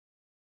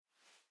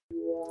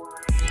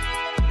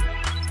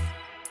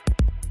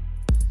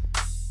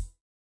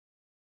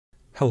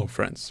Hello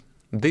friends!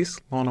 This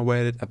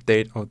long-awaited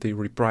update of the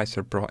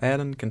rePricer Pro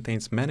add-on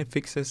contains many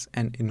fixes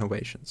and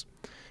innovations.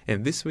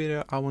 In this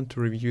video I want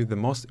to review the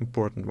most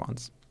important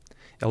ones.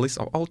 A list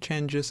of all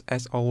changes,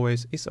 as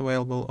always, is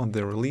available on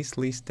the Release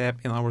List tab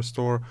in our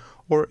store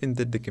or in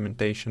the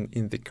documentation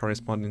in the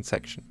corresponding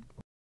section.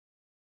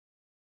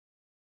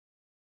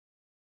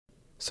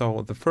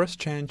 So the first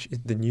change is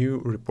the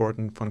new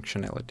reporting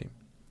functionality.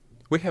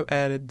 We have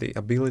added the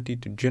ability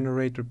to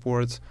generate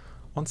reports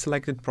on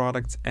selected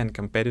products and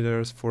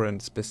competitors for a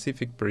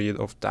specific period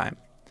of time.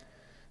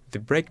 The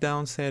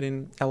breakdown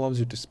setting allows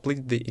you to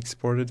split the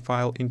exported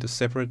file into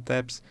separate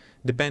tabs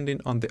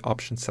depending on the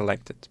option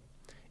selected.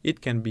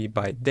 It can be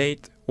by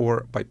date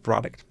or by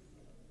product.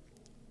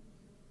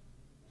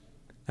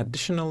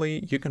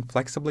 Additionally, you can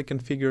flexibly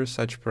configure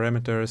such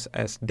parameters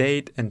as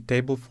date and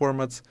table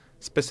formats,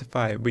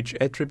 specify which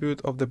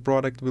attribute of the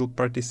product will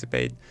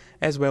participate,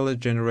 as well as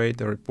generate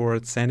a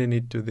report sending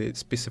it to the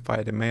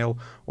specified email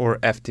or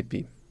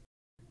FTP.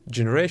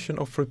 Generation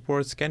of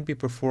reports can be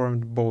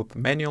performed both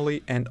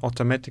manually and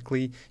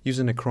automatically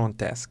using a cron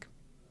task.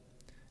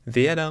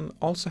 The add-on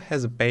also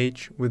has a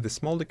page with a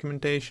small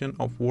documentation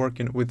of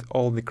working with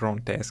all the cron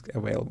tasks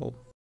available.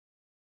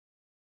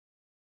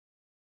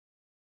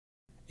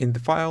 In the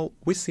file,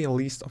 we see a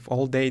list of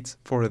all dates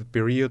for the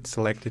period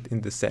selected in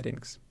the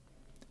settings.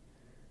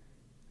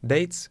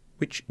 Dates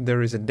which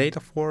there is a data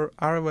for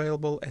are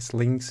available as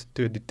links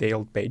to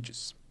detailed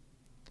pages.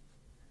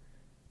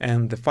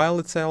 And the file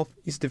itself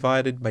is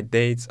divided by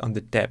dates on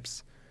the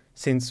tabs,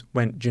 since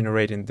when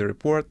generating the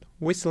report,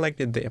 we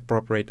selected the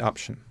appropriate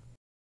option.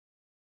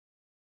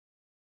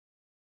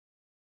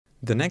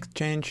 The next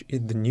change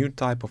is the new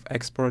type of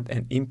export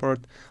and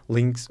import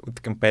links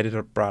with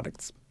competitor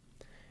products.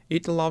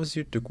 It allows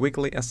you to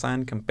quickly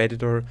assign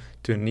competitor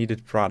to a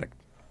needed product.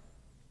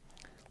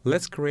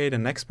 Let's create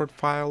an export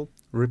file,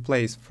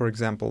 replace, for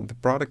example, the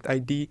product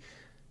ID,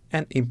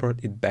 and import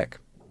it back.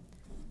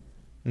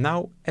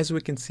 Now, as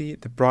we can see,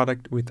 the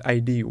product with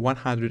ID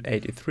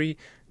 183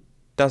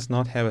 does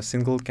not have a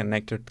single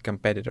connected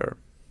competitor.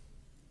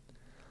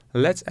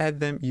 Let's add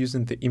them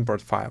using the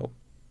import file.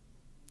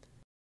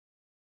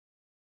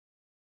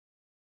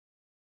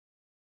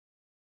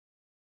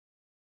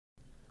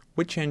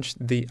 We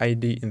changed the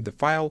ID in the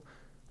file.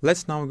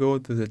 Let's now go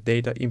to the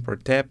Data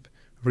Import tab,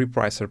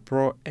 rePricer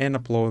Pro, and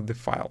upload the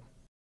file.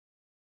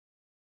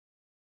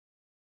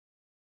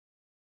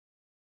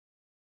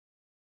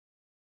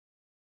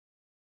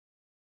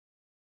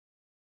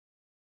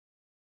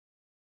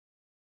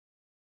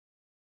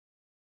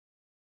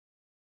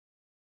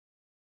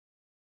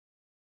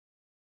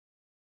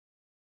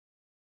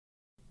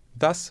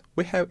 Thus,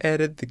 we have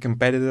added the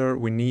competitor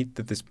we need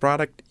to this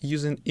product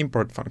using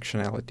import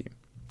functionality.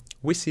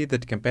 We see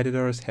that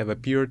competitors have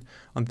appeared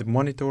on the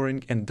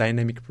Monitoring and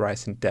Dynamic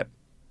Pricing tab.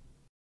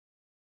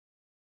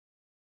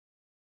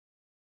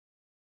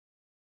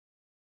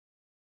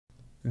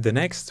 The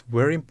next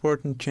very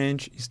important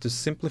change is to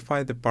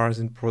simplify the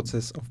parsing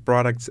process of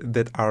products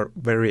that are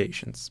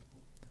variations.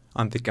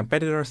 On the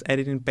competitors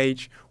editing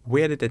page,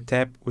 we added a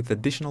tab with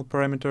additional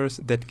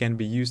parameters that can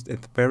be used as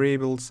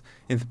variables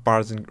in the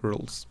parsing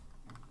rules.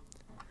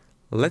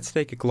 Let's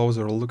take a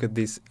closer look at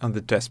this on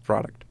the test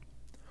product.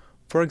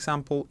 For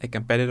example, a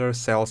competitor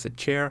sells a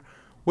chair,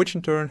 which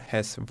in turn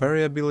has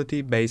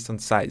variability based on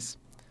size.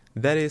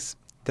 That is,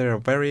 there are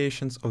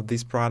variations of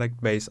this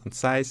product based on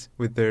size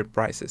with their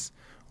prices,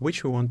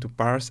 which we want to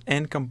parse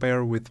and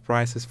compare with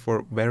prices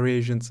for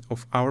variations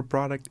of our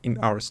product in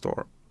our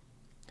store.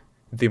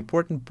 The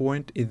important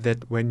point is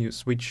that when you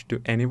switch to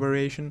any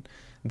variation,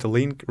 the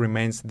link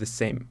remains the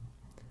same.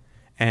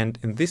 And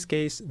in this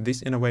case,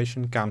 this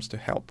innovation comes to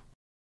help.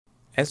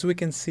 As we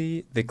can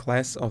see, the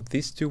class of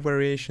these two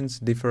variations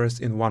differs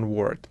in one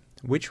word,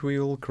 which we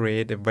will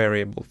create a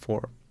variable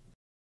for.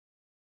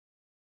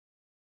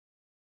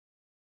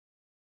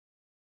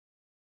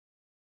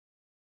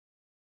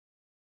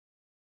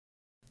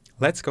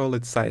 Let's call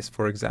it size,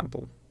 for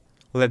example.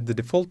 Let the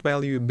default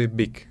value be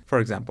big, for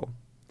example.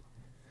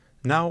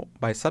 Now,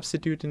 by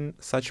substituting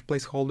such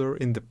placeholder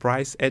in the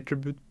price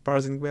attribute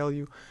parsing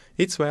value,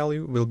 its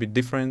value will be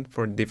different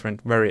for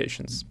different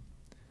variations.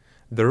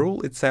 The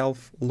rule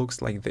itself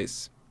looks like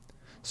this.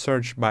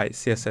 Search by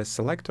CSS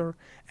selector,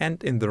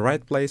 and in the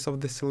right place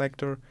of the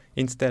selector,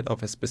 instead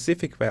of a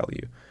specific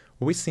value,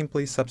 we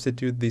simply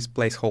substitute this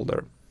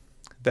placeholder.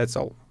 That's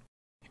all.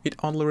 It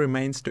only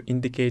remains to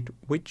indicate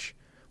which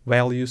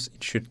values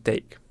it should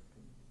take.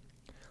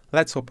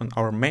 Let's open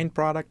our main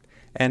product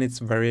and its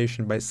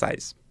variation by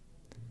size.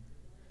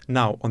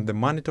 Now, on the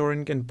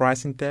Monitoring and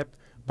Pricing tab,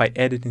 by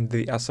editing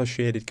the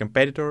associated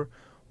competitor,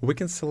 we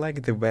can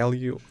select the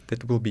value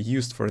that will be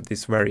used for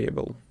this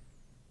variable.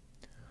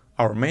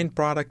 Our main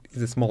product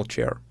is a small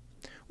chair,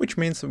 which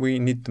means we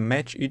need to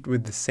match it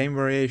with the same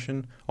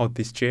variation of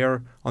this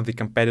chair on the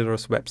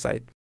competitor's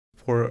website.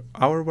 For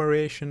our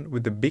variation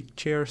with the big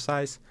chair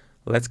size,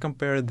 let's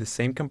compare the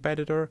same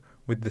competitor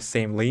with the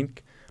same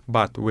link,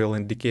 but we'll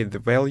indicate the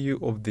value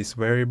of this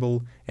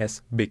variable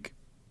as big.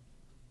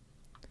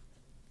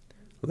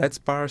 Let's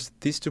parse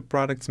these two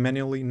products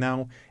manually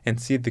now and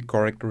see the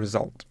correct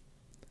result.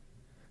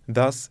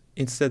 Thus,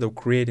 instead of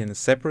creating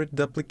separate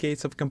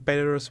duplicates of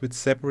competitors with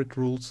separate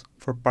rules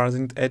for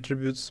parsing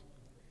attributes,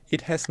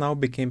 it has now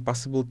become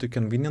possible to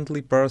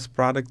conveniently parse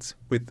products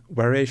with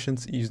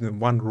variations using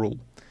one rule,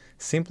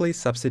 simply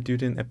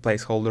substituting a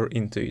placeholder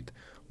into it,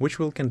 which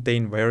will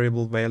contain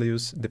variable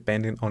values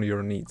depending on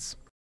your needs.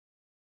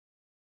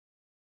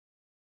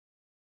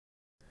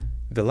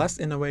 The last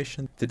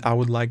innovation that I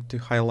would like to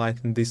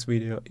highlight in this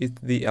video is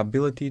the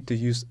ability to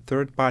use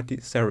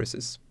third-party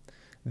services,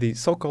 the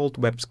so-called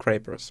web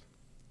scrapers,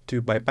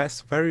 to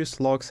bypass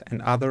various logs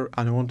and other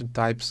unwanted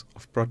types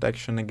of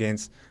protection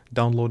against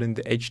downloading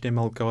the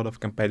HTML code of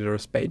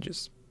competitors'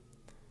 pages.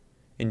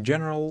 In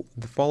general,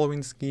 the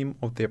following scheme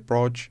of the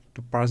approach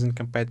to parsing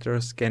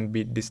competitors can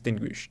be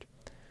distinguished.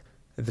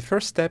 The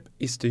first step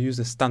is to use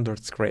a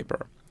standard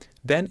scraper.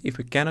 Then, if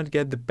we cannot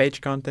get the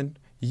page content,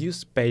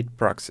 use paid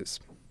proxies,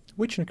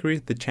 which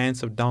increase the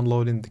chance of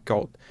downloading the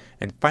code.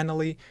 And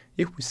finally,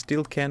 if we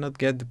still cannot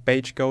get the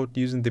page code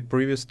using the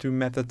previous two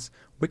methods,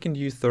 we can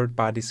use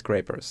third-party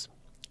scrapers.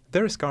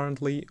 There is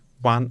currently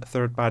one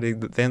third-party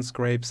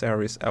ThenScrape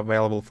service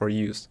available for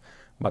use,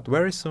 but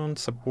very soon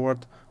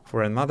support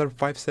for another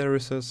 5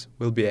 services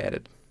will be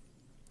added.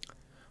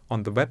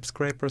 On the web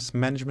scrapers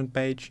management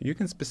page, you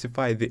can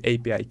specify the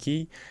API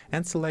key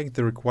and select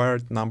the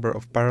required number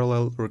of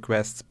parallel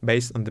requests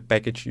based on the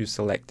package you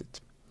selected,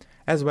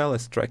 as well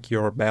as track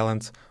your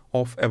balance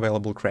of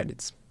available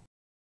credits.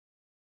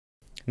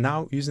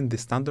 Now, using the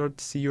standard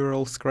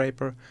CURL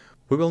scraper,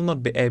 we will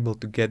not be able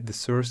to get the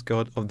source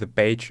code of the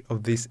page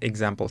of this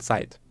example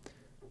site.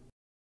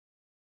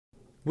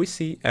 We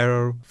see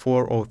error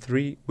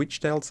 403,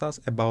 which tells us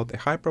about a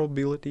high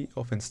probability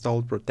of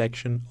installed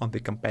protection on the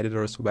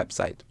competitor's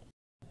website.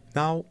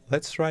 Now,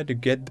 let's try to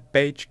get the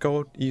page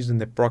code using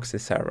the proxy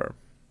server.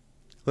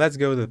 Let's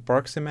go to the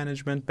proxy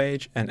management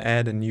page and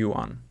add a new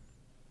one.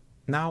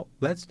 Now,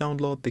 let's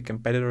download the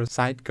competitor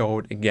site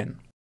code again.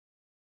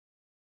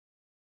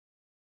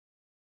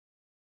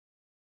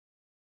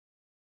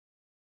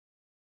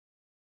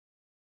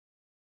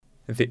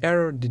 The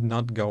error did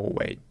not go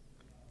away.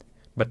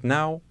 But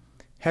now,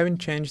 having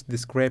changed the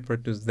scraper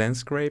to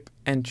ThenScrape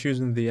and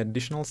choosing the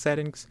additional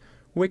settings,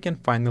 we can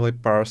finally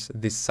parse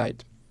this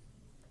site.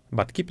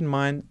 But keep in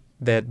mind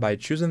that by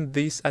choosing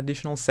these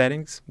additional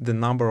settings, the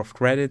number of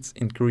credits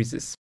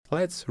increases.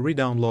 Let's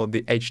re-download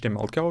the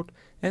HTML code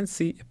and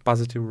see a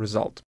positive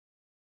result.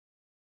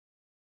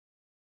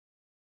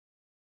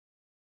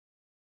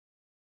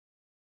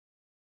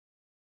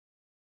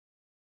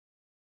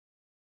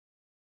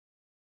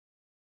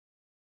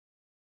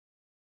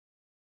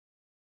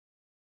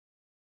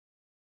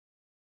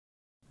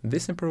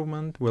 This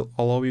improvement will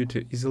allow you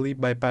to easily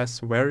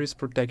bypass various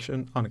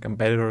protection on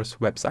competitors'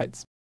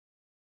 websites.